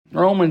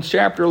Romans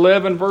chapter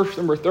 11, verse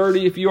number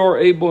 30. If you are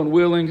able and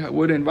willing, I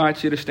would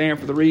invite you to stand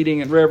for the reading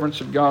and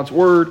reverence of God's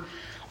Word.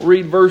 We'll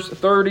read verse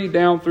 30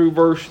 down through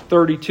verse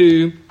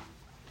 32,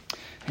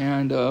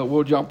 and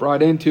we'll jump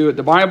right into it.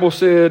 The Bible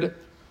said,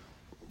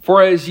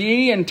 "For as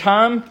ye in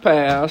time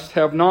past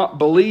have not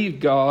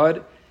believed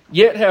God,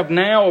 yet have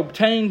now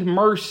obtained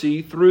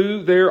mercy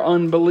through their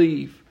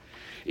unbelief,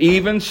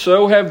 even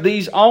so have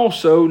these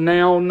also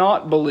now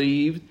not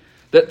believed,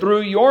 that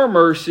through your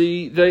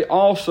mercy they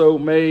also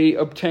may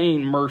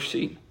obtain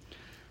mercy.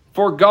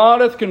 For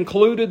God hath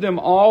concluded them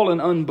all in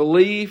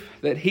unbelief,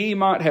 that he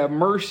might have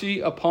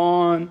mercy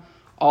upon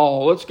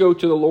all." Let's go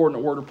to the Lord in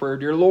a word of prayer.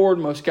 Dear Lord,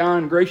 most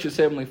kind, gracious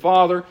Heavenly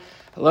Father,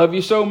 I love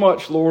you so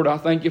much, Lord. I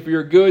thank you for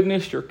your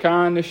goodness, your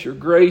kindness, your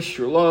grace,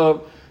 your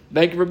love.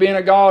 Thank you for being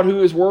a God who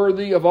is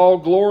worthy of all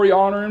glory,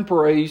 honor, and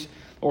praise.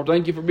 Lord,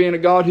 thank you for being a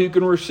God who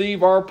can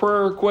receive our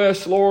prayer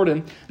requests, Lord,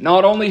 and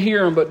not only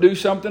hear them, but do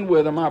something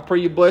with them. I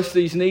pray you bless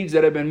these needs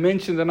that have been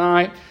mentioned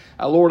tonight.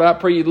 Lord, I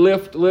pray you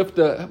lift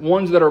the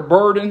ones that are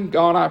burdened.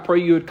 God, I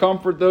pray you would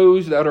comfort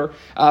those that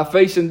are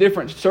facing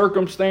different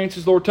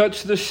circumstances. Lord,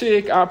 touch the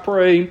sick, I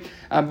pray.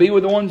 Be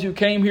with the ones who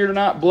came here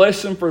tonight.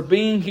 Bless them for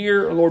being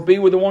here. Lord, be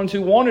with the ones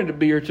who wanted to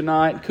be here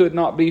tonight, could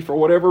not be for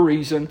whatever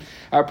reason.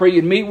 I pray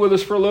you'd meet with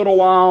us for a little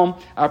while.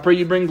 I pray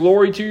you'd bring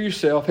glory to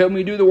yourself. Help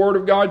me do the Word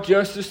of God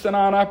justice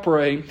tonight, I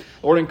pray.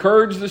 Lord,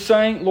 encourage the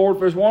saint. Lord, if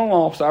there's one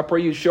lost, I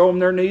pray you show them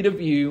their need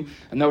of you,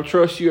 and they'll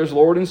trust you as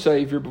Lord and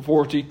Savior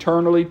before it's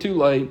eternally too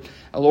late.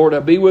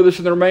 Lord, be with us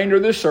in the remainder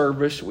of this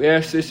service. We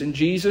ask this in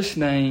Jesus'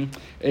 name.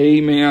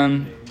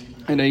 Amen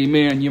and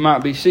amen. You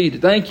might be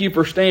seated. Thank you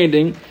for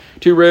standing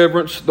to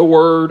reverence the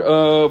Word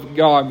of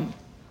God.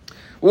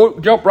 We'll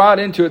jump right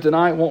into it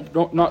tonight.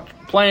 Not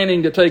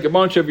planning to take a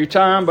bunch of your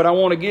time, but I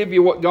want to give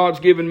you what God's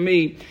given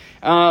me.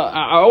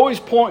 I always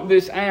point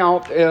this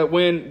out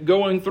when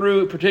going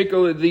through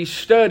particularly these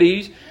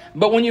studies,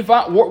 but when you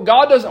find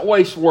God doesn't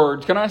waste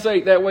words. Can I say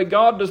it that way?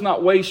 God does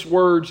not waste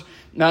words.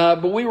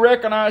 But we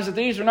recognize that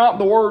these are not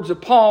the words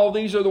of Paul.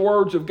 These are the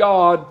words of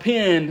God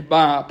penned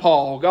by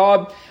Paul.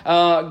 God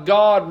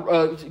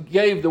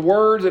gave the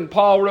words and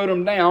Paul wrote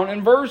them down.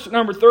 And verse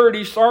number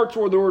 30 starts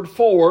with the word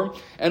 "for."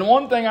 And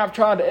one thing I've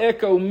tried to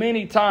echo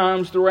many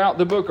times throughout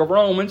the book of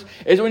Romans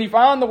is when you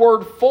find the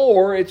word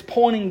 "for," it's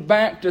pointing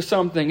back to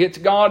something. It's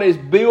God is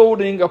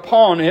building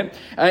upon it.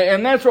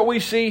 And that's what we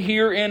see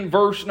here in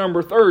verse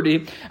number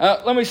 30.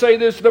 Let me say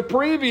this. The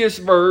previous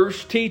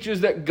verse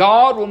teaches that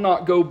God will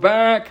not go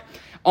back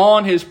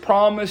on His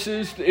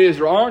promises to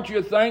Israel. Aren't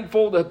you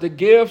thankful that the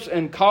gifts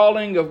and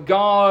calling of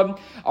God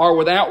are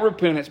without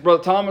repentance?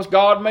 Brother Thomas,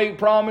 God made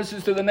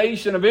promises to the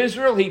nation of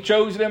Israel. He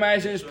chose them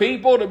as His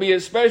people, to be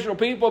His special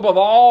people above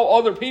all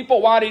other people.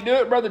 Why did He do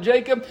it, Brother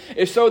Jacob?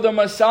 It's so the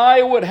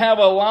Messiah would have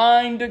a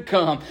line to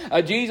come.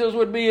 Jesus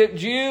would be a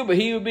Jew, but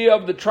He would be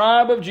of the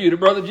tribe of Judah.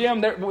 Brother Jim,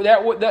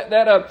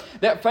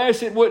 that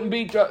facet wouldn't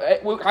be...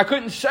 I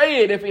couldn't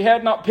say it if He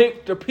had not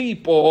picked a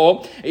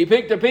people. He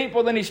picked a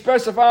people, then He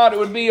specified it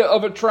would be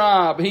of a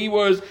tribe. He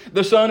was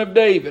the son of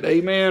David.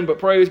 Amen. But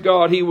praise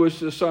God, He was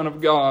the Son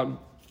of God.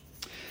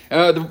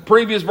 The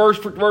previous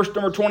verse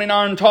number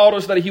 29 taught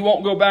us that He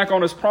won't go back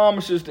on His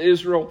promises to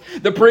Israel.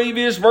 The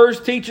previous verse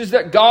teaches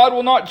that God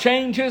will not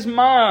change His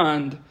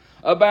mind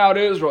about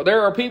Israel.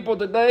 There are people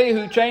today who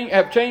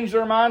have changed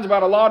their minds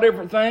about a lot of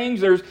different things.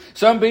 There's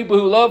some people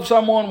who love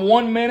someone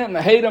one minute and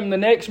hate them the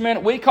next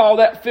minute. We call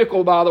that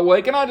fickle, by the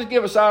way. Can I just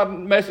give a side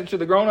message to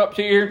the grown-ups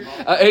here?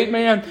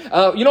 Amen.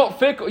 You know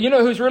fickle? You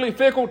know who's really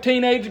fickle?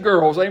 Teenage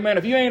girls. Amen.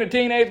 If you ain't a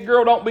teenage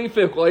girl, don't be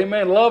fickle.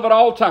 Amen. Love at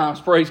all times.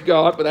 Praise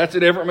God. But that's a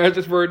different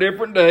message for a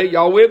different day.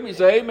 Y'all with me?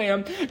 Say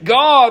amen.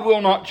 God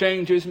will not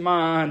change His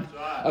mind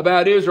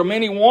about Israel.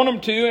 Many want Him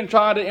to and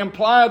try to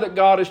imply that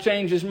God has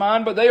changed His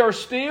mind, but they are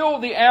still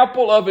the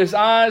apple of His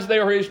eyes. They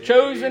are His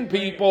chosen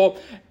people.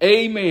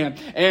 Amen.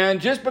 And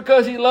just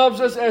because He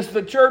loves us as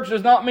the church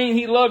does not mean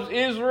He loves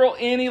Israel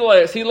any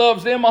less. He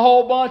loves them a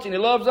whole bunch and He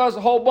loves us a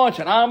whole bunch,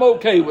 and I'm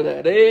okay with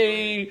that.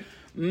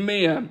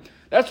 Amen.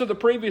 That's what the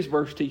previous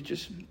verse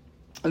teaches.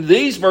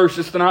 These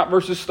verses tonight,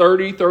 verses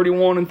 30,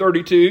 31, and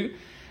 32,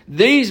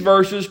 these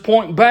verses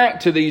point back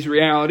to these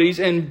realities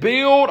and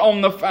build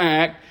on the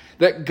fact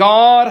that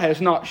God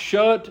has not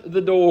shut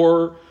the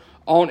door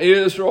on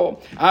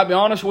Israel. I'll be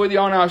honest with you,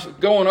 I was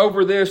going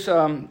over this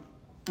in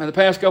the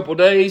past couple of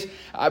days.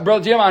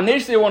 Brother Jim, I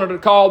initially wanted to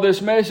call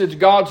this message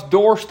God's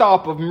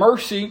doorstop of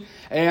mercy.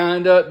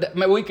 And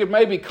we could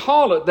maybe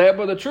call it that,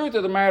 but the truth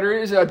of the matter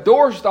is a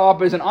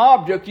doorstop is an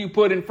object you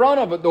put in front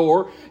of a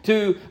door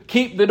to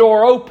keep the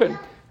door open.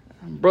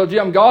 Brother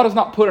Jim, God has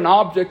not put an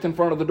object in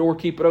front of the door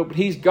to keep it open.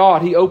 He's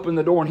God. He opened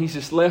the door and He's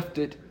just left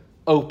it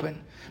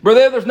open.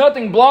 Brother, there's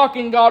nothing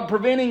blocking God,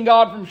 preventing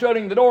God from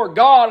shutting the door.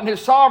 God in His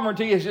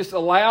sovereignty has just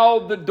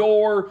allowed the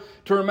door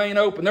to remain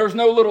open. There's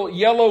no little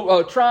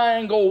yellow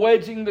triangle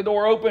wedging the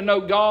door open. No,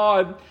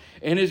 God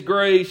in His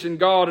grace and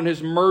God in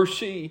His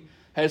mercy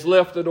has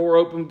left the door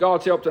open.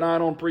 God's help tonight, I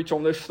want to preach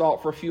on this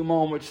thought for a few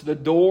moments. The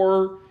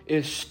door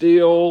is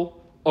still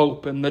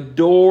open. The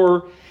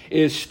door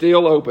is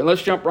still open.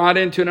 Let's jump right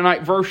into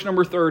tonight. Verse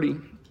number 30.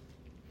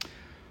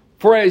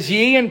 For as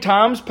ye in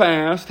times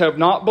past have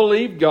not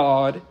believed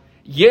God,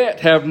 yet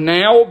have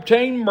now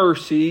obtained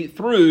mercy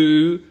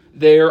through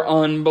their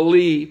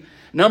unbelief.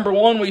 Number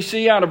one, we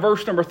see out of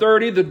verse number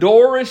 30, the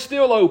door is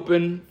still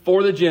open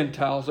for the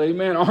Gentiles.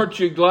 Amen. Aren't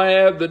you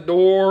glad the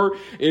door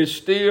is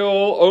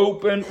still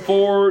open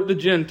for the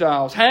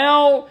Gentiles?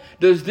 How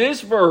does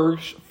this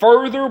verse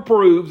further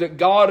prove that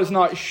God has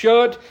not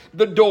shut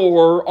the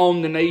door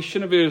on the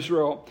nation of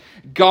Israel?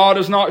 God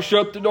has not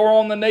shut the door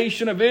on the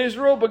nation of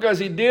Israel because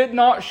He did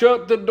not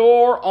shut the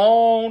door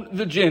on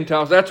the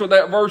Gentiles. That's what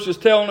that verse is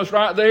telling us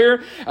right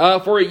there.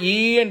 For as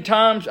ye in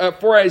times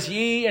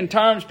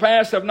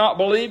past have not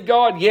believed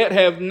God, yet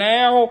have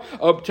now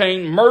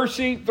obtained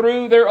mercy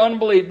through their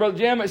unbelief. Brother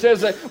Jim, it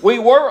says that we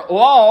were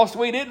lost.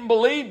 We didn't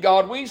believe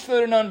God. We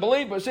stood in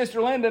unbelief. But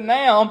Sister Linda,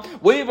 now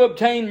we've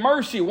obtained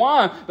mercy.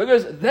 Why?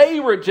 Because they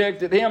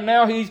rejected Him.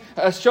 Now He's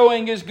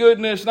showing His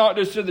goodness not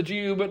just to the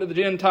Jew but to the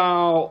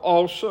Gentile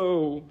also.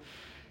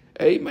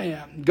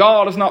 Amen.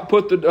 God has not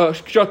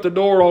shut the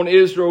door on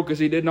Israel because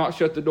He did not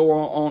shut the door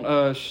on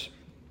us.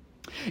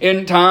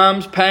 In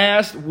times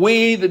past,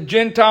 we, the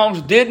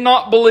Gentiles, did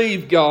not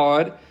believe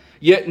God,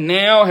 yet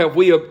now have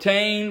we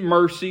obtained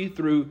mercy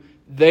through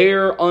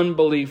their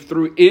unbelief,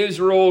 through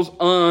Israel's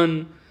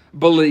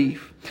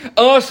unbelief.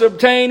 Us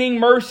obtaining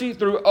mercy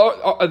through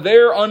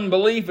their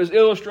unbelief is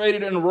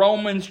illustrated in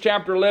Romans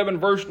chapter 11,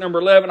 verse number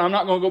 11. I'm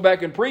not going to go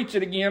back and preach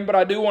it again, but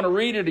I do want to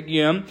read it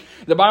again.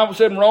 The Bible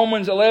said in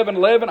Romans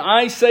 11:11,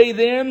 I say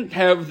then,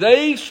 have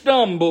they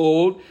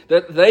stumbled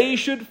that they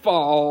should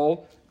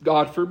fall?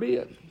 God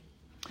forbid.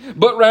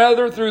 But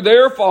rather through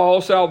their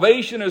fall,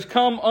 salvation has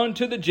come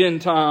unto the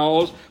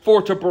Gentiles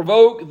for to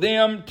provoke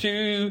them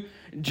to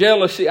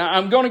jealousy.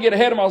 I'm going to get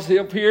ahead of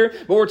myself here,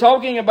 but we're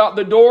talking about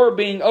the door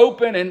being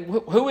open. And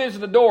who is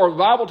the door? The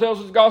Bible tells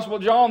us in the Gospel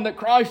of John that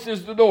Christ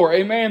is the door.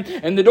 Amen.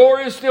 And the door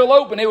is still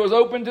open. It was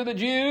open to the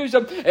Jews.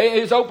 It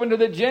is open to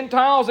the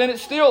Gentiles. And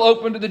it's still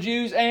open to the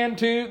Jews and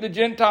to the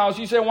Gentiles.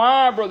 You say,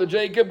 why, Brother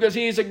Jacob? Because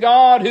He is a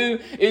God who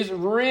is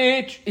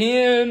rich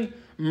in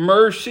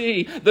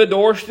mercy. The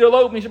door's still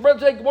open. He said,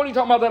 Brother Jacob, what are you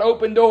talking about, that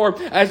open door?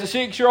 As a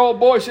 6-year-old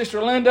boy,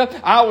 Sister Linda,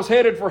 I was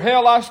headed for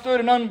hell. I stood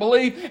in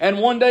unbelief. And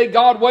one day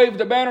God waved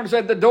the banner and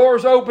said, the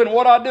door's open.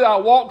 What I do? I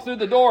walked through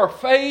the door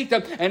of faith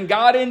and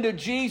got into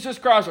Jesus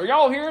Christ. Are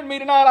y'all hearing me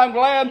tonight? I'm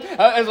glad.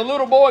 As a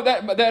little boy,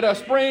 that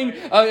spring,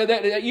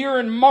 that year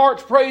in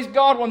March, praise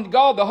God, when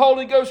God, the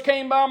Holy Ghost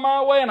came by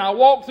my way and I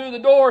walked through the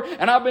door,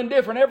 and I've been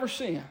different ever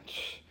since.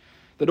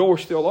 The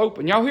door's still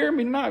open. Y'all hear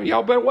me tonight?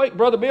 Y'all better wait.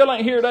 Brother Bill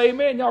ain't here to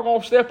amen. Y'all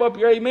going to step up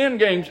your amen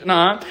games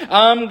tonight.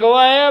 I'm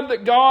glad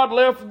that God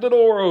left the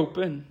door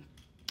open.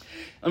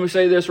 Let me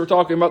say this. We're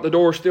talking about the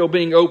door still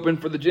being open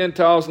for the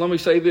Gentiles. Let me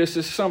say this.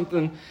 This is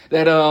something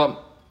that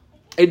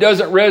it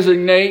doesn't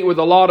resonate with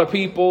a lot of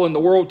people in the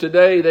world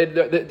today.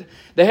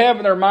 They have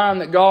in their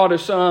mind that God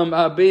is some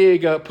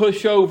big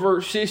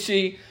pushover,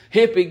 sissy,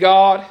 hippie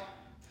God.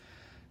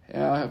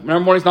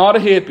 Number one, He's not a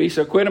hippie,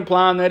 so quit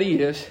implying that He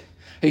is.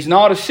 He's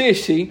not a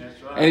sissy,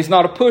 right, and He's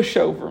not a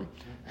pushover.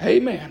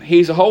 Amen.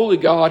 He's a holy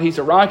God. He's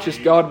a righteous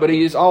God, but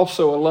He is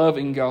also a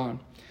loving God.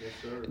 Yes,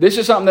 this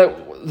is something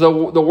that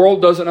the world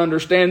doesn't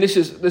understand. This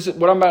is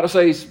what I'm about to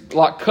say is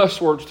like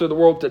cuss words to the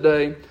world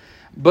today.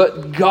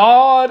 But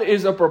God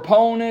is a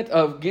proponent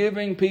of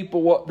giving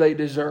people what they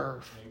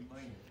deserve.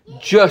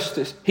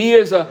 Justice. He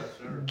is a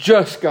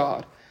just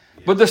God.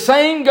 But the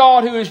same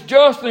God who is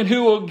just and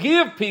who will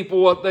give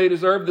people what they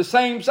deserve, the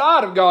same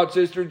side of God,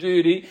 Sister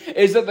Judy,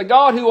 is that the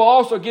God who will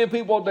also give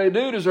people what they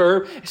do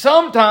deserve,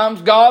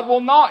 sometimes God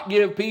will not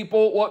give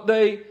people what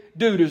they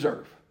do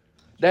deserve.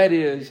 That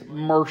is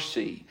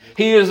mercy.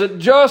 He is a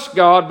just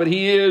God, but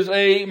He is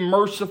a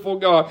merciful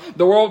God.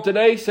 The world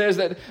today says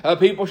that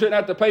people shouldn't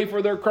have to pay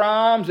for their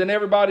crimes and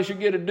everybody should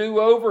get a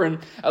do-over. And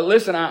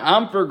listen,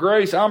 I'm for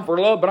grace, I'm for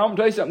love, but I'm going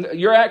to tell you something.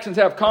 Your actions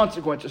have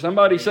consequences.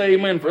 Somebody say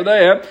amen for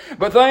that.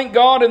 But thank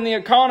God in the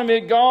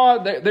economy of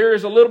God, there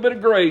is a little bit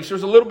of grace.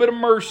 There's a little bit of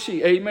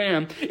mercy.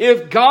 Amen.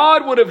 If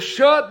God would have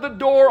shut the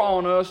door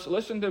on us,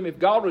 listen to me, if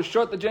God would have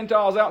shut the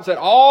Gentiles out and said,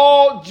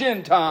 all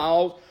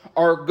Gentiles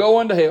are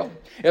going to hell.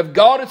 If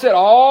God had said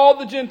all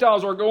the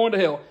Gentiles are going to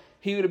hell,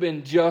 He would have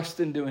been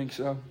just in doing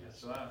so.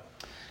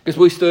 Because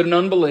we stood in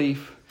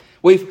unbelief.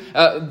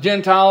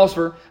 Gentiles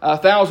for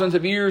thousands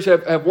of years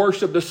have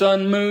worshipped the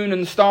sun, moon,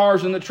 and the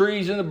stars, and the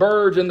trees, and the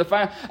birds, and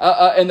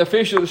the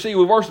fish of the sea.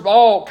 We've worshipped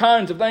all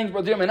kinds of things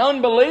but them in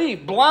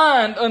unbelief,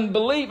 blind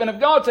unbelief. And if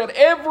God said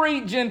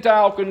every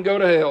Gentile can go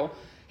to hell,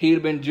 He'd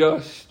have been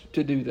just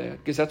to do that.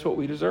 Because that's what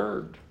we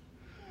deserved.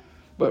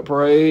 But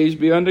praise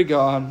be unto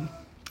God,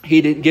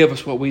 He didn't give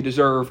us what we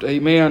deserved.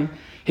 Amen.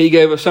 He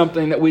gave us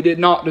something that we did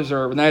not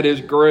deserve, and that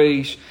is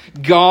grace.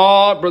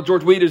 God, Brother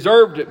George, we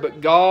deserved it, but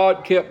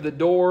God kept the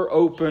door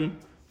open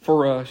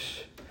for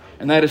us.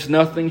 And that is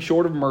nothing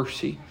short of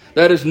mercy.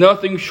 That is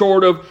nothing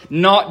short of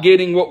not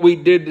getting what we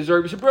did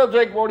deserve. You say, Brother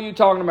Jake, what are you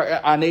talking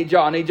about? I need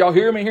y'all.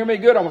 Hear me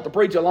good. I want to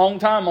preach a long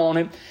time on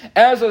it.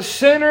 As a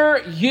sinner,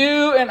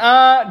 you and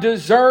I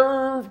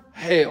deserve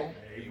hell.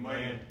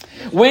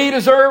 We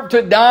deserve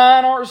to die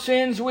in our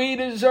sins. We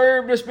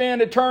deserve to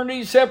spend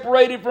eternity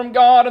separated from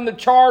God in the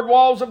charred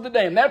walls of the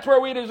damned. That's where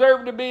we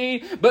deserve to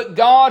be. But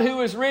God,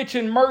 who is rich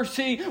in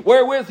mercy,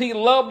 wherewith He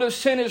loved us,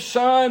 sent His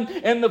Son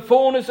in the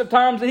fullness of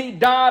times that He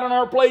died in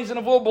our place. And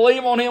if we'll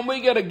believe on Him,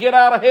 we get a get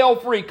out of hell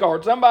free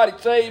card. Somebody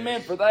say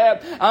amen for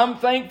that. I'm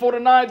thankful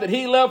tonight that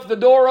He left the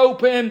door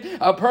open.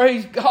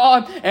 Praise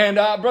God. And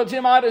Brother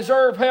Tim, I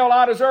deserve hell.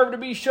 I deserve to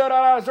be shut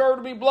out. I deserve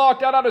to be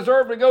blocked out. I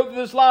deserve to go through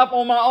this life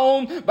on my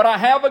own. But I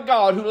have a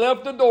God who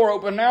left the door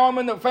open. Now I'm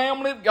in the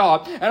family of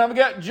God. And I've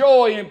got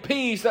joy and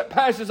peace that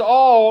passes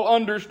all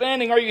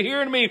understanding. Are you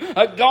hearing me?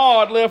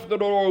 God left the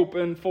door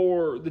open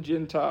for the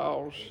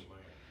Gentiles.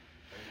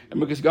 And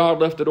because God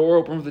left the door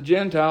open for the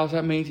Gentiles,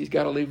 that means He's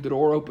got to leave the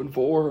door open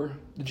for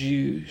the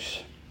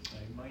Jews.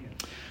 Amen.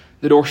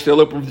 The door's still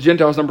open for the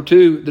Gentiles. Number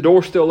 2, the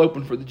door's still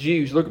open for the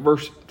Jews. Look at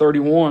verse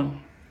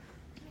 31.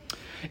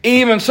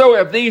 Even so,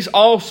 have these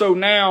also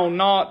now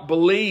not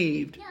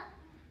believed,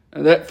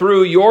 that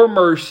through your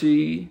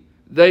mercy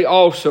they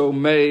also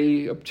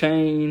may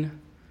obtain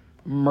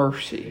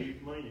mercy.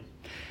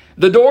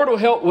 The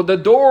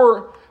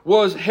door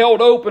was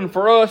held open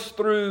for us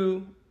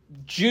through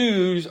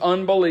Jews'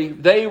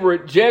 unbelief. They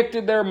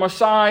rejected their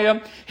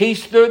Messiah. He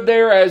stood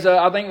there as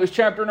I think it was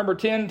chapter number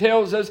 10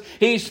 tells us,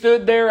 He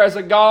stood there as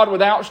a God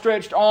with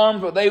outstretched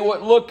arms, but they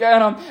wouldn't look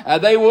at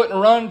Him. They wouldn't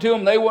run to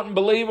Him. They wouldn't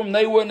believe Him.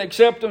 They wouldn't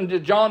accept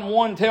Him. John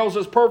 1 tells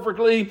us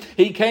perfectly,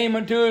 He came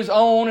into His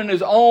own, and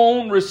His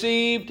own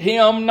received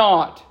Him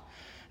not.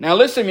 Now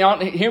listen, y'all,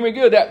 hear me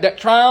good. That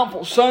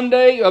triumphal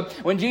Sunday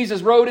when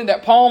Jesus rode in,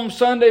 that Palm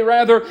Sunday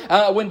rather,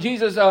 when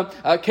Jesus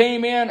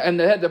came in and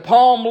they had the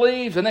palm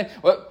leaves, and they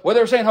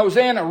were saying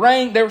Hosanna,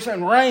 reign. They were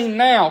saying reign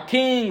now,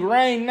 King,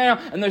 reign now.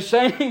 And the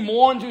same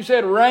ones who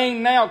said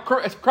reign now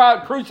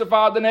cried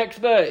crucified the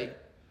next day.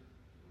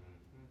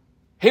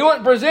 He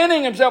wasn't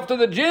presenting Himself to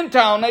the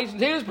Gentile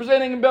nations. He was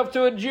presenting Himself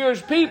to a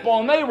Jewish people,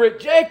 and they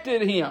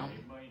rejected Him.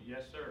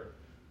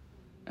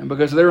 And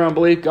because of their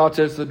unbelief, God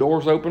says the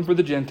door's open for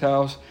the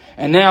Gentiles.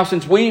 And now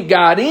since we've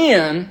got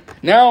in,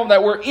 now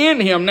that we're in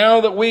Him,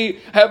 now that we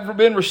have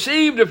been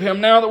received of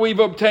Him, now that we've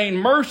obtained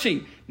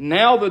mercy,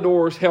 now the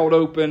door is held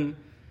open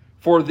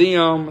for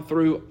them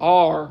through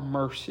our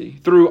mercy,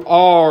 through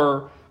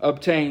our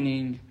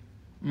obtaining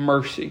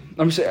mercy.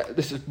 Let me say,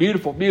 this is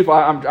beautiful, beautiful.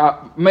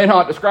 I may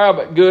not describe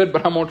it good,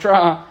 but I'm going to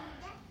try.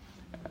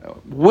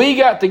 We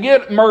got to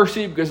get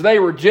mercy because they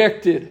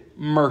rejected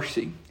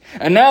mercy.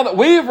 And now that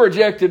we've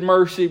rejected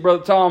mercy,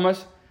 Brother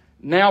Thomas,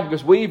 now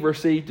because we've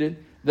received it,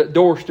 the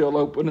door's still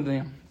open to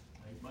them.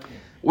 Amen.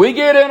 We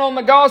get in on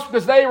the gospel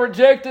because they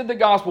rejected the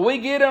gospel. We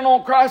get in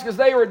on Christ because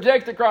they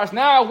rejected Christ.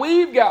 Now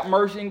we've got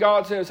mercy, and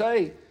God says,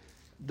 hey,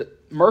 the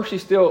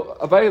mercy's still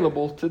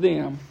available to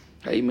them.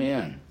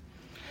 Amen.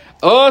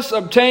 Us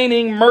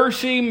obtaining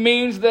mercy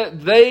means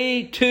that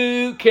they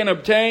too can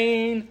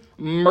obtain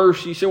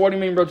mercy. So what do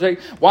you mean, Brother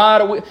Jake? Why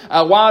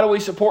do we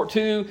support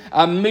two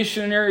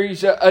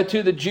missionaries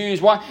to the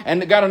Jews? Why?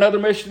 And got another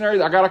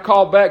missionary I got to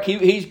call back.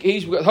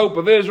 He's with Hope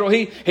of Israel.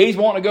 He's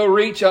wanting to go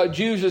reach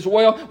Jews as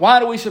well. Why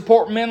do we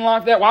support men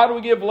like that? Why do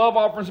we give love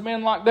offerings to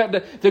men like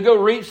that to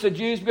go reach the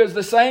Jews? Because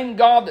the same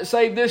God that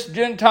saved this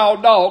Gentile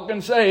dog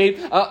can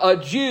save a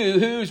Jew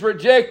who's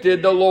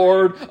rejected the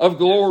Lord of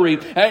glory.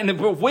 And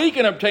if we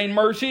can obtain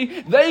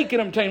mercy, they can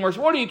obtain mercy.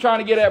 What are you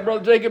trying to get at,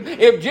 Brother Jacob?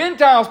 If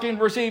Gentiles can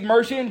receive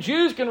mercy and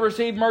Jews can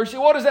receive mercy,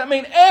 what does that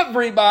mean?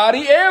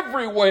 Everybody,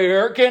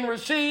 everywhere can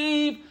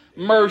receive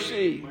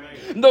mercy.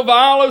 The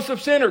vilest of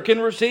sinner can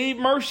receive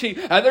mercy.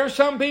 There's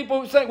some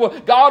people who think, well,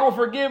 God will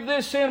forgive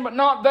this sin but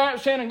not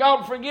that sin, and God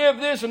will forgive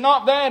this and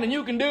not that, and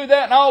you can do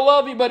that and I'll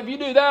love you, but if you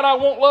do that I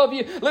won't love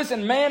you.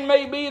 Listen, man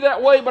may be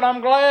that way, but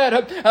I'm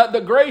glad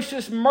the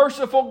gracious,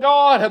 merciful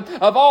God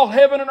of all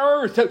heaven and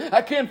earth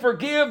can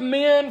forgive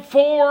men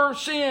for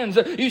sins.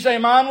 You say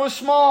mine was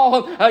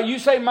small, you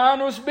say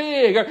mine was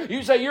big, or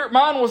you say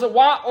mine was a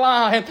white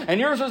lie and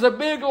yours was a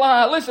big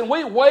lie. Listen,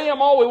 we weigh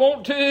them all we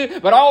want to,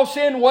 but all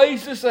sin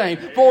weighs the same.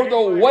 For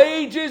the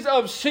wages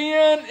of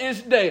sin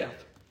is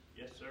death.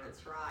 Yes, sir.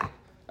 That's right.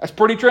 That's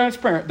pretty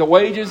transparent. The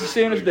wages of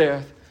sin is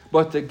death,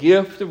 but the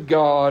gift of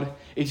God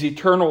is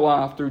eternal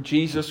life through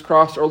Jesus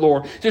Christ our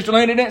Lord. Sister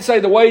Linda didn't say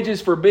the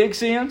wages for big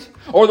sins,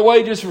 or the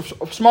wages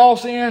for small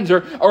sins,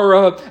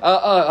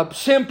 or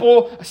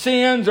simple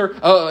sins, or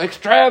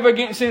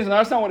extravagant sins. No,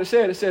 that's not what it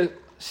said. It says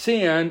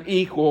sin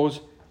equals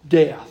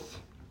death.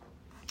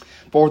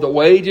 For the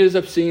wages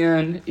of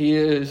sin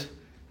is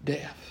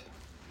death.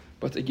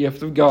 But the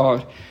gift of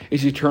God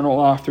is eternal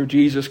life through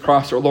Jesus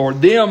Christ our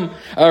Lord.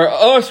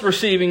 Us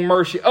receiving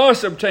mercy,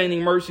 us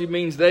obtaining mercy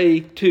means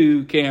they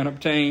too can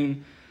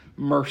obtain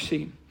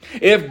mercy.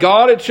 If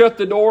God had shut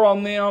the door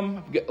on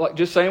them, like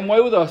just same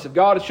way with us, if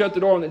God had shut the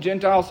door on the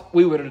Gentiles,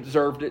 we would have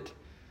deserved it.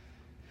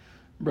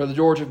 Brother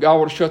George, if God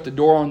would have shut the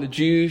door on the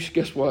Jews,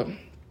 guess what?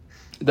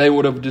 They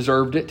would have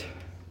deserved it.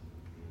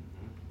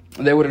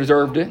 They would have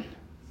deserved it.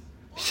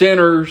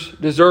 Sinners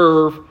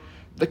deserve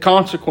the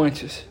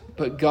consequences.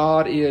 But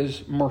God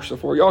is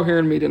merciful. Are y'all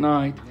hearing me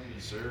tonight?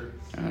 Yes, sir.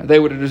 They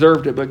would have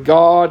deserved it. But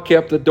God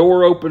kept the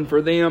door open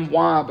for them.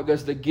 Why?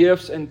 Because the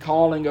gifts and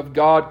calling of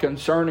God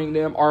concerning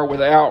them are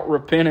without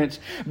repentance.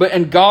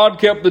 And God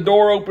kept the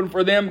door open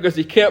for them because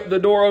He kept the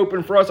door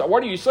open for us.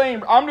 What are you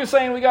saying? I'm just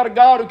saying we got a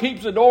God who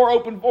keeps the door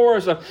open for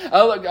us.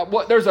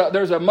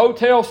 There's a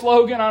motel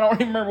slogan. I don't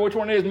even remember which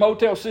one it is.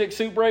 Motel 6,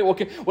 Super 8.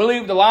 We'll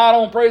leave the light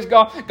on. Praise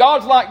God.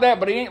 God's like that,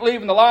 but He ain't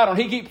leaving the light on.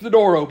 He keeps the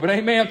door open.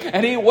 Amen.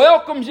 And He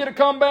welcomes you to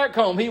come back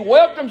home. He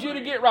welcomes you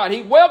to get right.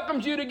 He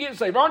welcomes you to get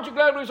saved. Aren't you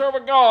glad we serve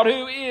a God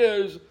who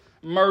is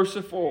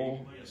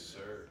merciful? Yes,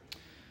 sir.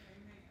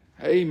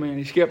 Amen.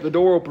 He's kept the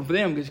door open for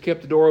them because He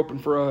kept the door open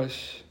for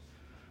us.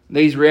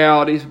 These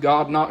realities of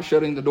God not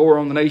shutting the door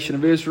on the nation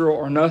of Israel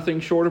are nothing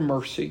short of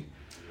mercy.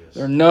 Yes.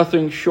 They're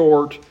nothing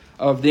short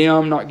of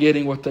them not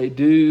getting what they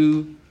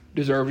do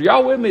deserve. Are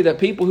y'all with me that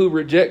people who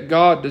reject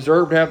God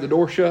deserve to have the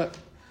door shut?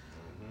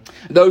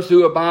 Those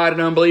who abide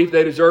in unbelief,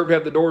 they deserve to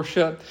have the door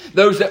shut.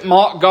 Those that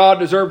mock God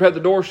deserve to have the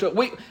door shut.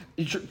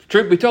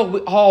 Truth be told, we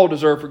all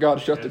deserve for God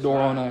to shut the door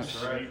on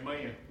us. Right.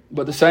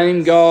 But the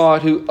same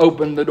God who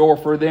opened the door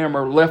for them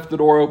or left the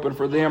door open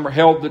for them or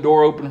held the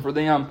door open for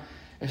them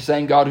is the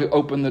same God who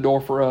opened the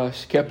door for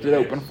us, kept it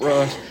open for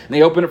us. And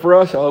He opened it for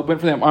us, He'll open it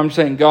for them. I'm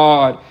saying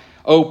God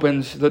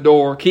opens the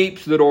door,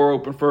 keeps the door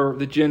open for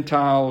the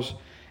Gentiles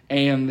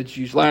and the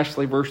Jews.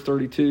 Lastly, verse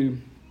 32.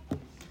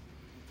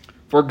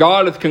 For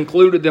God hath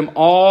concluded them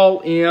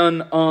all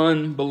in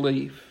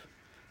unbelief,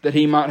 that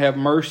He might have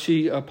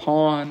mercy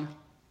upon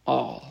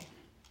all.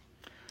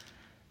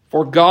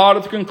 For God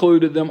hath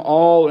concluded them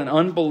all in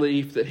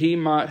unbelief, that He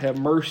might have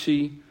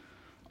mercy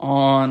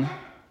on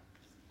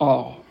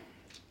all.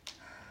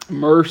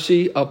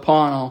 Mercy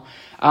upon all.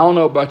 I don't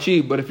know about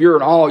you, but if you're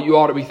in all, you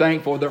ought to be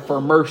thankful for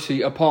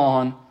mercy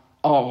upon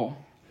all.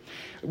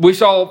 We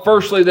saw,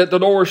 firstly, that the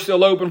door is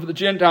still open for the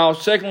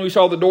Gentiles. Secondly, we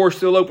saw the door is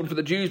still open for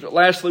the Jews. But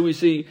lastly, we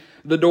see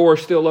the door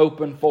is still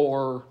open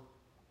for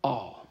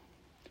all.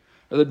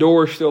 The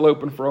door is still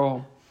open for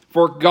all.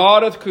 For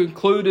God hath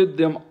concluded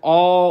them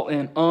all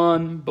in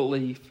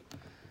unbelief.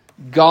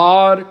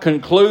 God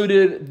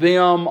concluded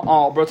them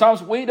all. But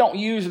sometimes we don't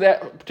use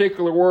that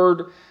particular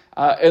word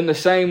in the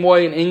same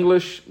way in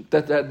English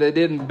that they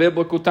did in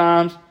biblical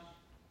times.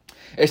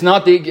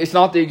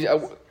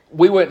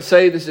 We wouldn't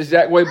say this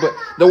exact way, but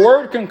the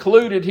word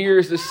concluded here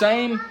is the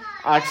same.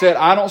 Like I said,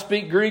 I don't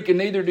speak Greek and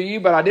neither do you,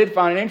 but I did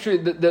find it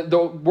interesting. The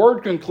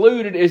word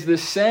concluded is the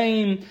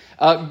same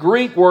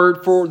Greek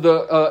word for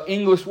the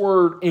English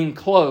word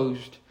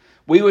enclosed.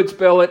 We would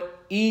spell it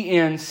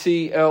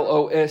E-N-C-L-O-S-E-D,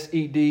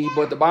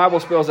 but the Bible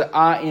spells it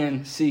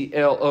I-N-C-L-O-S-E-D.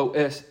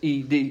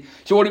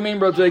 So what do you mean,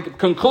 Brother Jacob?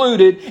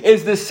 Concluded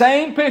is the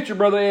same picture,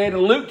 Brother Ed, in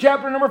Luke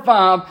chapter number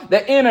 5,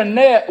 that in a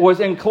net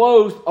was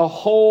enclosed a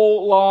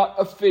whole lot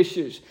of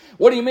fishes.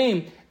 What do you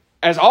mean?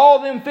 As all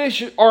them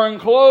fish are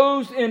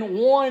enclosed in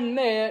one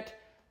net,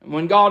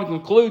 when God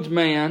concludes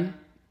man,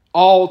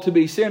 all to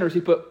be sinners, He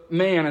put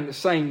man in the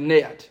same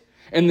net,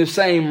 in the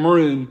same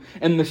room,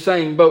 in the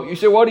same boat. You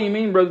say, what do you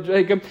mean, Brother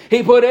Jacob?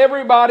 He put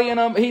everybody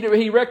in,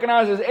 he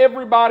recognizes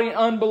everybody in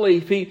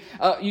unbelief. You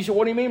say,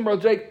 what do you mean,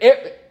 Brother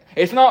Jacob?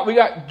 It's not, we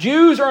got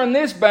Jews are in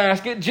this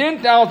basket,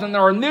 Gentiles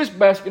are in this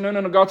basket.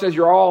 No, God says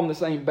you're all in the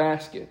same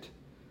basket.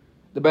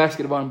 The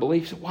basket of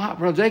unbelief. So why,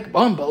 Brother Jacob?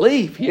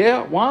 Unbelief?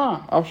 Yeah,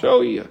 why? I'll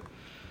show you.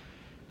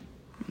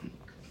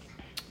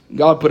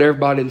 God put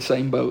everybody in the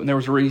same boat, and there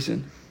was a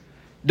reason.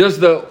 Does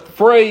the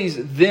phrase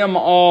them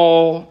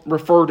all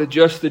refer to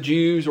just the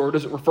Jews, or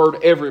does it refer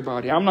to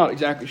everybody? I'm not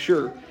exactly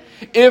sure.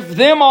 If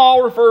them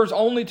all refers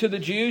only to the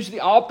Jews, the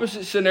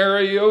opposite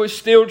scenario is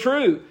still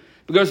true,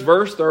 because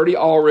verse 30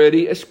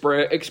 already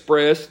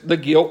expressed the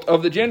guilt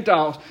of the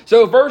Gentiles.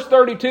 So if verse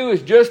 32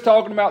 is just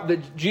talking about the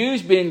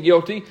Jews being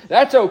guilty,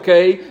 that's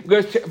okay,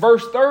 because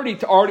verse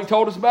 30 already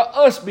told us about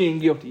us being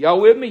guilty. Y'all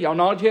with me? Y'all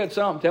nod your head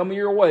something. Tell me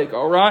you're awake,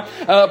 all right?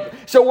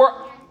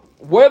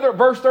 Whether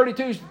verse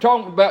 32 is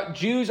talking about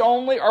Jews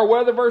only, or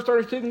whether verse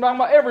 32 is talking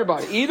about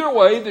everybody. Either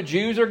way, the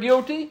Jews are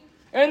guilty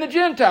and the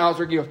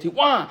Gentiles are guilty.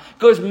 Why?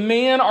 Because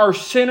men are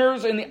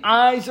sinners in the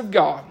eyes of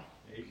God.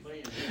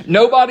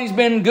 Nobody's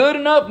been good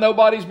enough.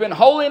 Nobody's been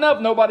holy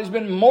enough. Nobody's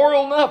been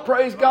moral enough.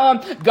 Praise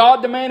God.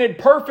 God demanded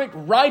perfect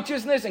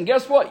righteousness. And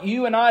guess what?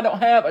 You and I don't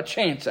have a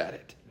chance at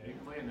it.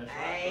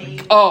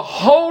 A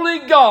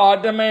holy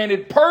God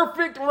demanded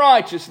perfect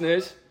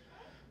righteousness.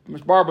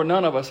 Miss Barbara,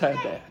 none of us had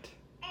that.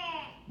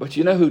 But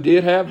you know who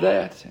did have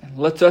that? And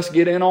lets us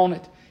get in on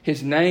it.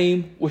 His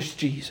name was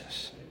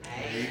Jesus.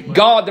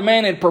 God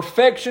demanded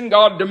perfection.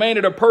 God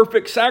demanded a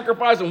perfect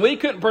sacrifice, and we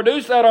couldn't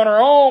produce that on our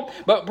own.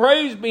 But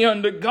praise be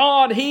unto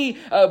God, He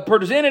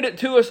presented it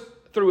to us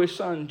through His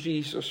Son,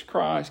 Jesus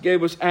Christ.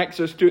 Gave us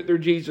access to it through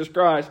Jesus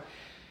Christ.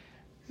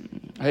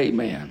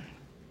 Amen.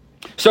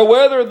 So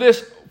whether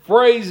this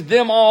phrase,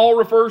 them all,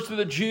 refers to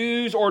the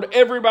Jews or to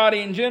everybody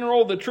in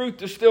general, the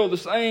truth is still the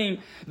same.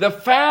 The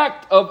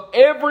fact of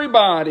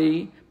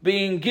everybody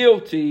being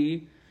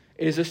guilty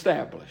is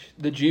established.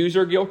 The Jews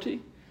are guilty.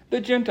 The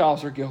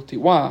Gentiles are guilty.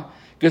 Why?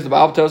 Because the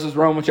Bible tells us,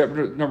 Romans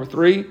chapter number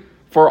 3,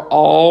 for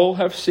all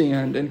have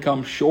sinned and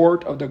come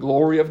short of the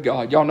glory of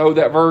God. Y'all know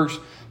that verse.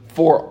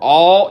 For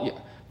all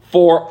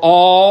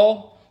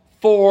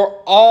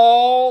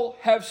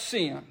have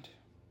sinned.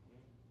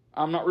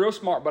 I'm not real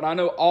smart, but I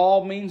know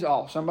all means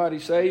all. Somebody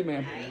say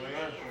amen.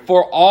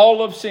 For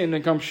all have sinned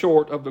and come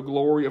short of the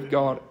glory of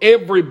God.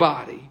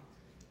 Everybody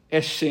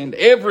has sinned.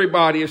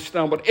 Everybody has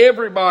stumbled.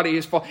 Everybody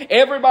has fallen.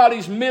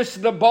 Everybody's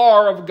missed the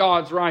bar of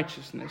God's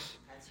righteousness.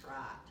 That's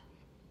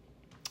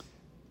right.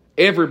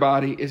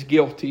 Everybody is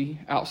guilty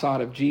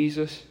outside of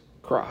Jesus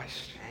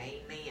Christ.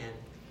 Amen.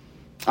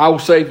 I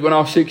was saved when I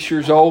was 6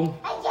 years old,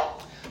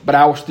 but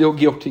I was still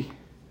guilty.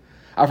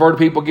 I've heard of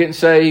people getting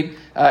saved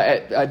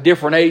at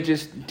different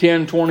ages,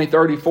 10, 20,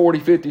 30, 40,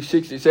 50,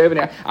 60,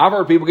 70. I've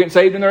heard people getting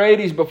saved in their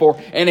 80s before.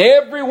 And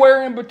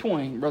everywhere in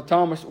between, Brother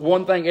Thomas,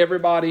 one thing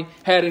everybody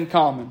had in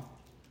common.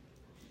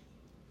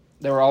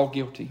 They were all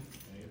guilty.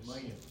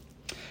 Amen.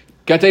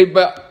 Can I tell you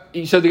about,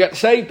 you said they got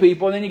saved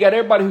people, and then you got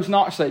everybody who's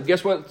not saved.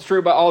 Guess what's true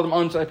about all them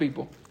unsaved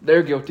people?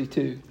 They're guilty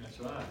too. That's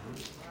right.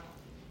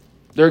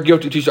 They're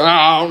guilty too. So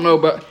I don't know,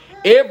 but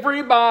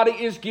everybody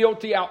is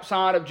guilty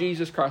outside of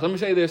Jesus Christ. Let me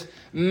say this.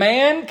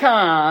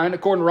 Mankind,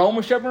 according to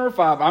Romans chapter number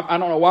 5, I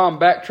don't know why I'm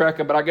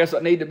backtracking, but I guess I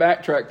need to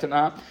backtrack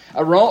tonight.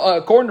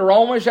 According to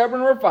Romans chapter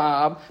number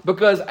 5,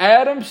 because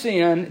Adam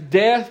sinned,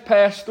 death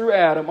passed through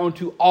Adam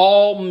unto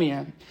all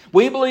men.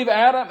 We believe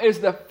Adam is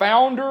the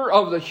founder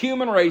of the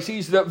human race.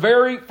 He's the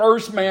very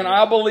first man.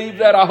 I believe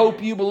that. I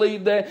hope you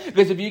believe that.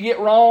 Because if you get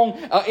wrong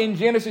in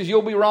Genesis,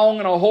 you'll be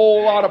wrong in a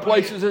whole lot of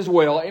places as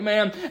well.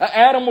 Amen.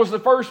 Adam was the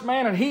first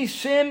man, and he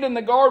sinned in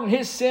the garden.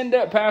 His sin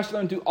debt passed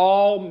unto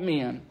all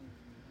men.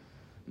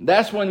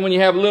 That's when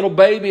you have a little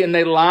baby and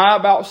they lie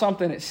about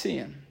something, it's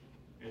sin.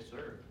 Yes,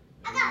 sir.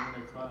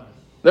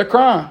 They're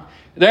crying.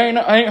 They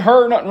ain't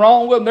heard nothing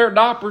wrong with them. Their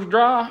diaper's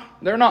dry.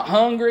 They're not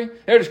hungry.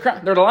 They're just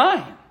crying. They're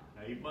lying.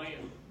 Amen.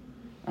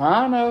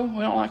 I know.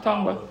 We don't like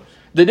talking about it.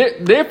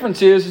 The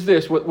difference is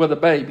this with a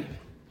baby.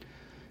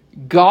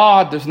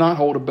 God does not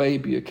hold a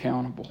baby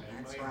accountable.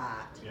 That's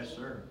right. Yes,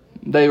 sir.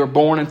 They were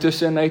born into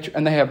sin nature,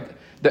 and they have...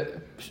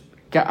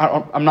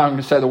 I'm not going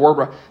to say the word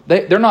right.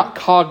 They're not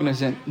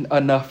cognizant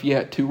enough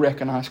yet to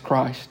recognize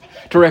Christ,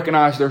 to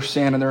recognize their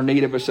sin and their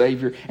need of a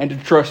Savior, and to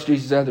trust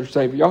Jesus as their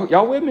Savior.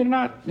 Y'all with me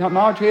tonight? Y'all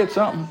nod your head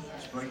something?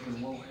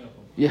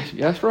 Yes,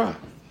 that's right.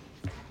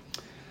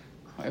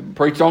 I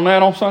preached on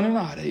that on Sunday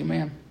night.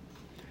 Amen.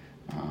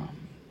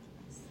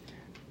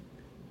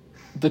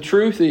 The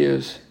truth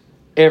is,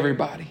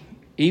 everybody,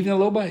 even the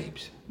little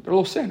babes, they're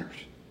little sinners.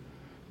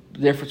 The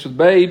difference with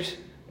babes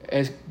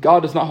is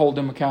God does not hold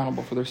them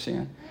accountable for their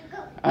sin.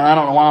 And I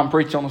don't know why I'm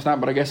preaching on this tonight,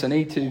 but I guess I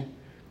need to.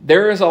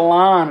 There is a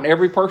line in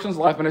every person's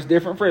life, and it's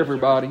different for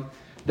everybody,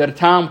 that a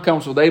time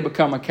comes where they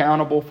become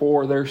accountable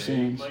for their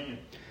sins.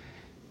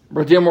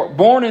 Brother Jim, we're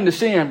born into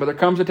sin, but there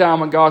comes a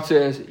time when God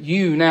says,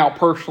 you now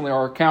personally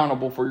are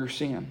accountable for your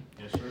sin.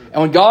 Yes, sir.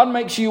 And when God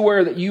makes you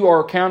aware that you are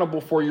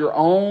accountable for your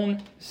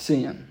own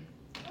sin,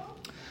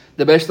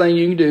 the best thing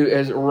you can do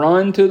is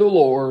run to the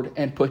Lord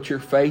and put your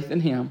faith in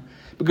Him.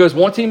 Because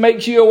once He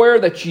makes you aware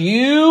that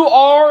you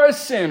are a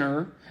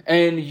sinner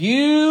and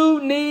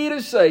you need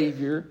a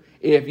Savior,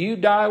 if you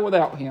die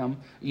without Him,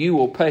 you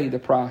will pay the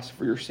price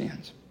for your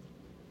sins.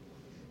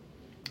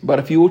 But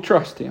if you will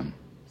trust Him,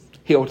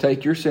 He'll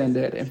take your sin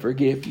debt and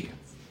forgive you.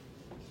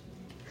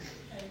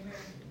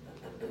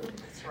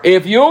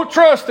 If you'll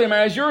trust Him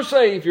as your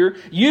Savior,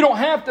 you don't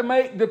have to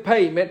make the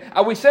payment.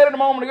 We said it a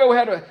moment ago, we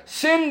had a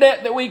sin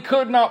debt that we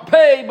could not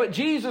pay, but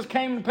Jesus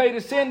came to pay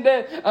the sin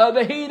debt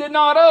that He did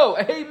not owe.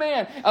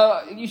 Amen.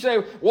 You say,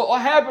 well,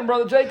 what happened,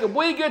 Brother Jacob?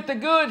 We get the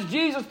goods.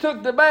 Jesus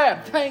took the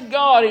bad. Thank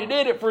God He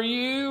did it for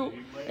you,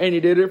 and He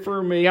did it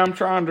for me. I'm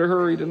trying to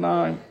hurry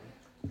tonight.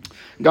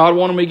 God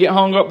wanted me to get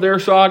hung up there,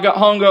 so I got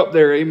hung up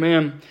there.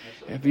 Amen.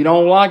 If you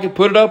don't like it,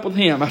 put it up with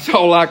Him. That's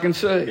all I can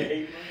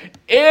say.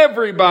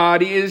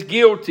 Everybody is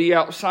guilty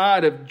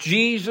outside of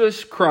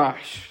Jesus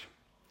Christ.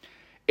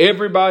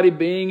 Everybody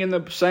being in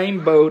the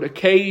same boat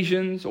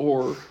occasions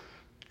or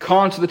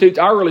constitutes.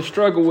 I really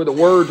struggle with the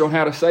words on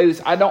how to say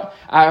this.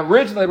 I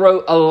originally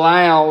wrote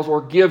allows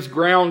or gives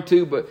ground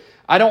to, but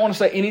I don't want to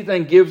say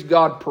anything gives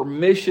God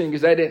permission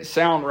because that didn't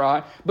sound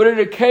right. But an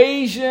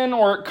occasion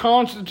or it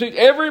constitutes.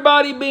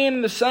 Everybody being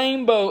in the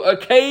same boat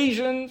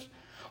occasions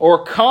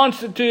or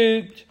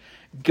constitute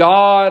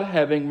God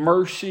having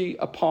mercy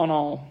upon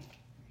all.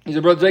 He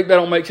said, Brother Jake, that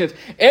don't make sense.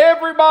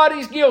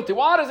 Everybody's guilty.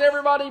 Why does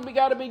everybody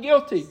got to be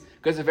guilty?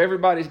 Because if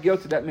everybody's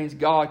guilty, that means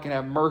God can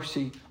have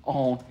mercy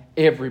on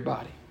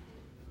everybody.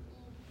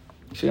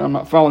 See, I'm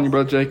not following you,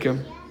 Brother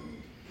Jacob.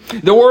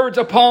 The words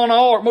upon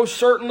all most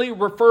certainly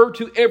refer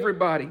to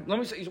everybody. Let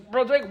me say,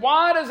 Brother Jake,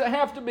 why does it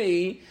have to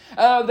be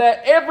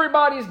that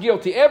everybody's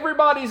guilty?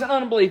 Everybody's in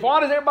unbelief. Why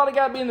does everybody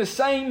got to be in the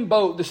same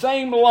boat, the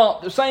same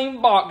lump, the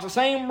same box, the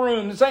same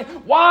room, the same?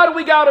 Why do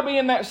we got to be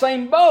in that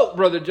same boat,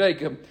 Brother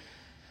Jacob?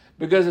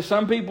 Because if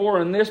some people are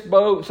in this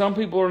boat, some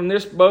people are in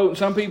this boat,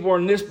 some people are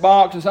in this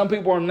box, and some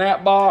people are in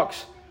that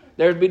box,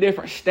 there'd be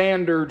different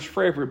standards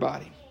for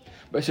everybody.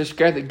 But it's just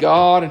that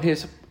God and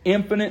His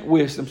infinite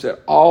wisdom said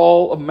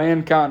all of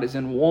mankind is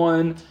in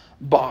one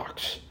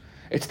box.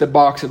 It's the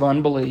box of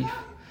unbelief.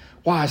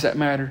 Why does that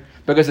matter?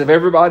 Because if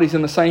everybody's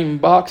in the same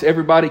box,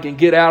 everybody can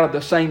get out of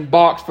the same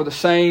box for the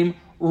same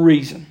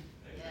reason.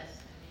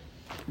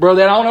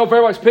 Brother, I don't know if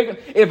everybody's picking.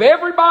 If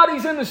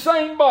everybody's in the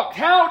same box,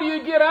 how do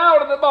you get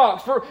out of the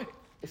box?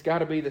 It's got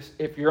to be this.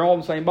 If you're all in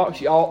the same box,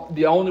 the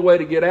only way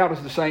to get out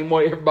is the same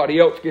way everybody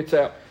else gets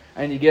out.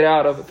 And you get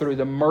out of it through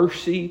the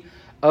mercy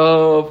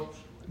of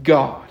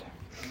God.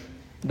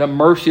 The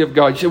mercy of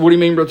God. You say, what do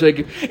you mean, Brother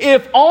Jacob?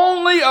 If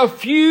only a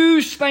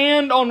few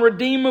stand on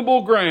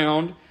redeemable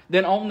ground,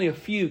 then only a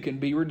few can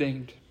be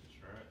redeemed.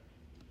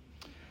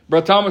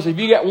 Brother Thomas, if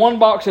you got one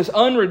box that's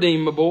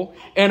unredeemable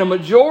and a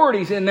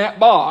majority's in that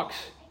box,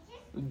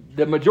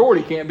 the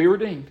majority can't be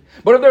redeemed.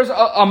 But if there's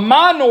a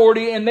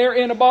minority and they're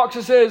in a box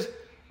that says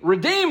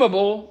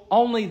redeemable,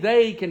 only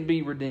they can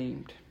be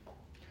redeemed.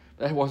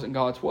 That wasn't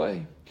God's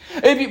way.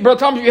 Brother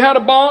Thomas, if you had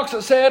a box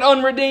that said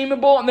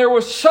unredeemable and there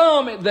was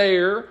some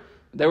there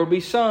would be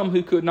some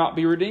who could not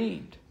be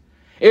redeemed.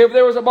 If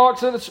there was a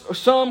box that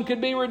some could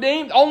be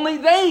redeemed, only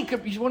they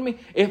could. You know what I mean?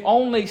 If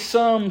only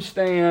some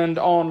stand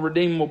on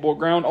redeemable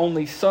ground,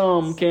 only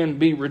some can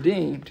be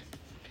redeemed.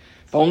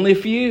 If only a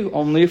few,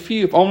 only a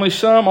few. If only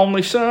some,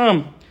 only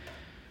some.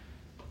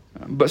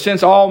 But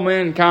since all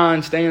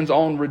mankind stands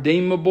on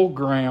redeemable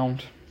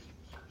ground,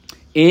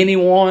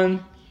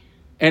 anyone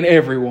and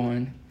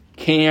everyone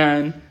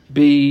can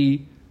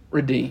be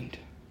redeemed.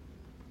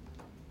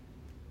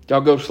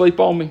 Y'all go to sleep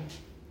on me?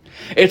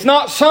 It's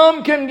not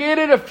some can get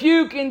it, a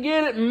few can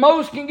get it,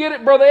 most can get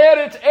it, Brother Ed.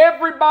 It's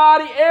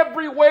everybody,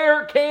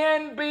 everywhere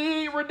can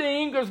be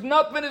redeemed, because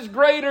nothing is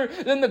greater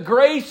than the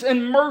grace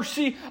and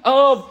mercy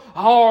of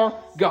our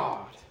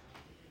God.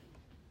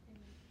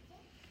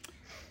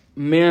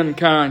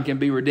 Mankind can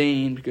be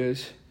redeemed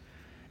because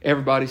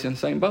everybody's in the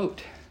same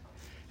boat.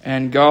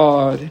 And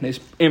God, in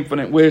His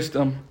infinite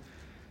wisdom,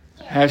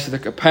 has the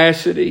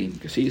capacity,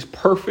 because He is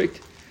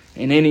perfect,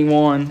 and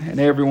anyone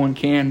and everyone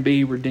can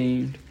be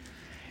redeemed.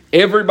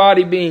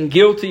 Everybody being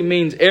guilty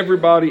means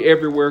everybody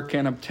everywhere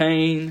can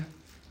obtain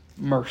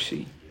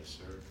mercy. Yes,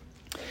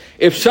 sir.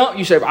 If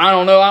you say, I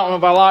don't know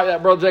if I like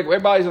that, Brother Jacob.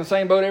 Everybody's in the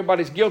same boat.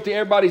 Everybody's guilty.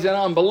 Everybody's in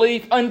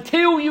unbelief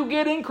until you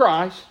get in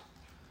Christ.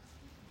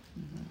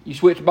 You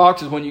switch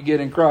boxes when you get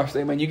in Christ.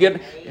 Amen. You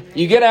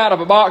get out of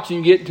a box and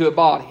you get into a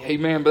body.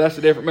 Amen. But that's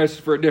a different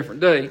message for a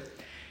different day.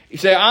 You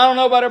say, I don't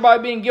know about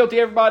everybody being guilty,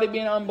 everybody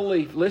being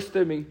unbelief. Listen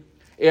to me.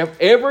 If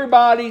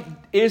everybody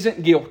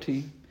isn't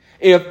guilty,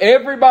 if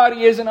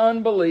everybody is in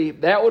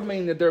unbelief, that would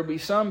mean that there would be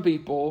some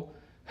people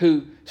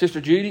who, Sister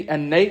Judy,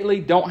 innately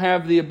don't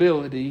have the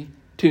ability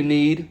to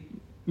need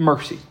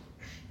mercy.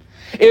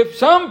 If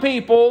some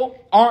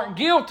people aren't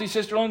guilty,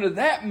 Sister Linda,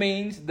 that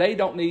means they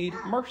don't need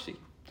mercy.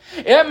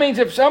 That means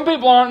if some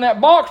people aren't in that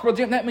box, Brother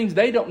Jim, that means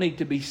they don't need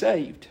to be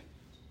saved.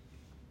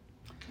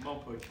 Come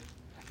on, preacher.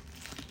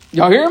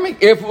 Y'all hear me?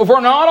 If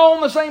we're not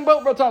on the same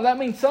boat, Brother Tom, that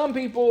means some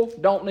people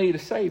don't need a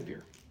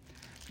Savior.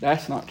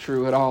 That's not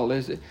true at all,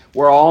 is it?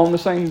 We're all in the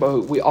same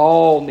boat. We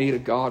all need a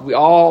God. We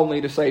all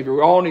need a Savior.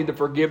 We all need the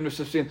forgiveness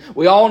of sin.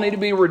 We all need to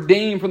be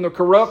redeemed from the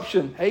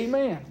corruption.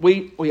 Amen.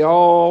 We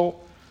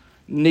all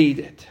need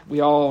it. We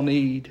all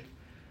need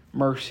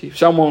mercy. If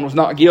someone was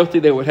not guilty,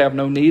 they would have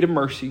no need of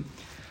mercy.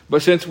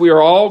 But since we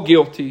are all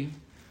guilty,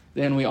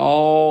 then we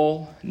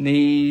all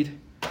need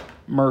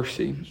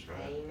mercy.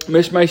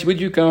 Miss Macy, would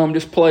you come?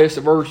 Just play us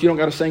a verse. You don't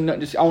got to sing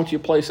nothing. I want you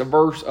to play us a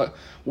verse,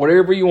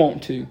 whatever you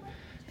want to.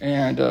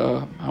 And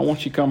I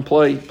want you to come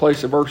play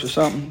us a verse or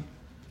something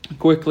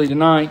quickly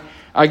tonight.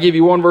 I give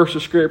you one verse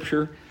of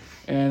Scripture,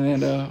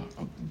 and then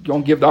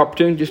going to give the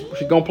opportunity.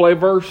 She's going to play a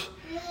verse,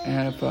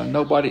 and if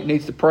nobody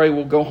needs to pray,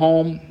 we'll go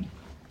home.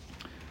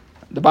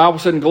 The Bible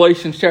said in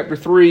Galatians chapter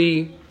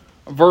 3,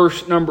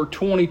 verse number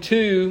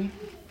 22,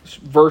 this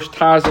verse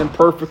ties in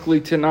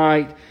perfectly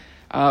tonight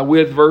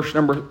with verse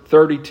number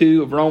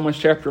 32 of Romans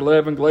chapter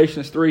 11.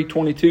 Galatians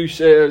 3:22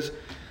 says,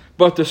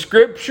 "But the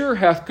Scripture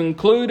hath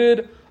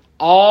concluded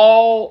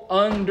all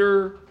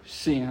under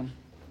sin,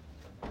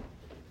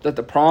 that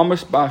the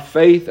promise by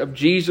faith of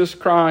Jesus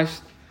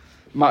Christ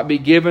might be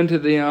given to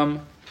them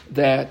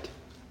that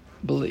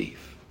believe."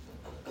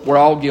 We're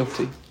all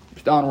guilty.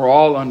 Don, we're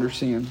all under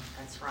sin.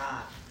 That's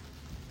right.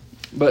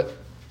 But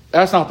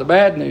that's not the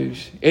bad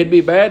news. It'd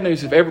be bad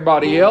news if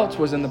everybody else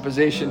was in the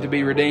position to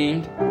be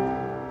redeemed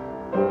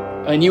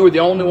and you were the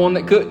only one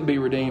that couldn't be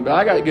redeemed. But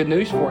I got good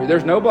news for you.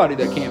 There's nobody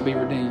that can't be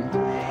redeemed,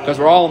 because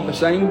we're all in the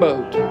same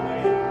boat.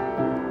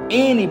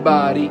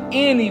 Anybody,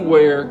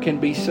 anywhere can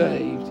be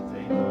saved.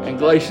 And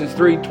Galatians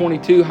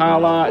 3:22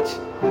 highlights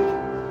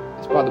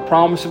it's by the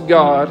promise of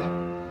God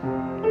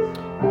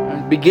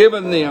and be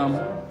given them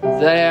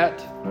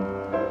that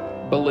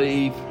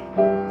believe.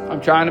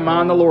 I'm trying to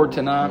mind the Lord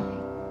tonight.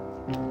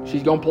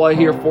 She's going to play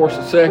here for us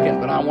a second,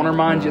 but I want to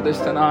remind you this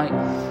tonight.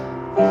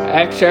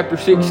 Acts chapter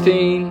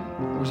 16,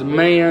 there was a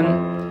man,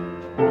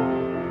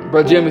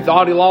 Brother Jimmy,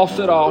 thought he lost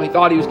it all. He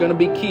thought he was going to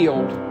be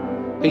killed.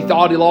 He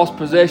thought he lost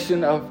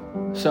possession of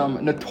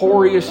some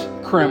notorious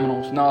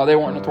criminals. No, they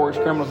weren't notorious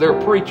criminals. They were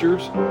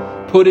preachers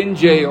put in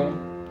jail.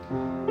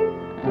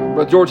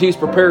 Brother George, he was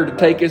prepared to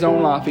take his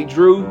own life. He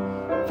drew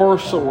for a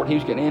sword. He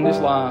was going to end his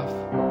life.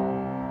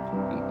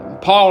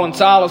 Paul and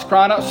Silas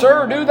crying out,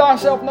 "Sir, do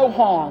thyself no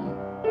harm."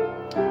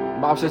 The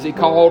Bible says he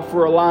called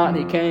for a light.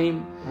 He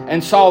came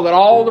and saw that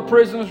all the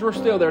prisoners were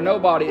still there.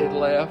 Nobody had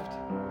left.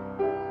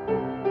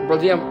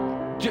 Brother Jim,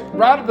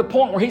 right at the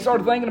point where he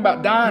started thinking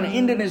about dying,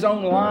 ending his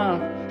own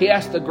life, he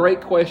asked a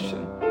great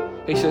question.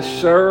 He says,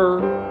 "Sir,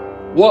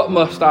 what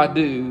must I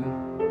do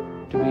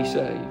to be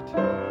saved?"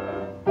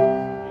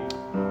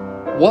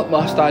 What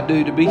must I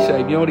do to be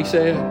saved? You know what he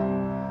said?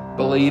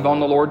 "Believe on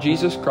the Lord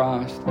Jesus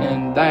Christ,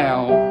 and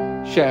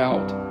thou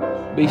shalt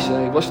be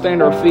saved." Let's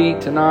stand to our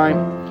feet tonight.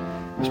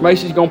 Miss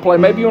Macy's going to play.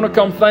 Maybe you want to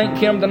come thank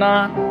Him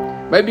tonight.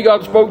 Maybe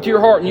God spoke to your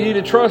heart and you need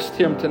to trust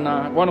Him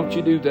tonight. Why don't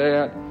you do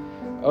that?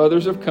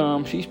 Others have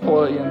come. She's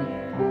playing.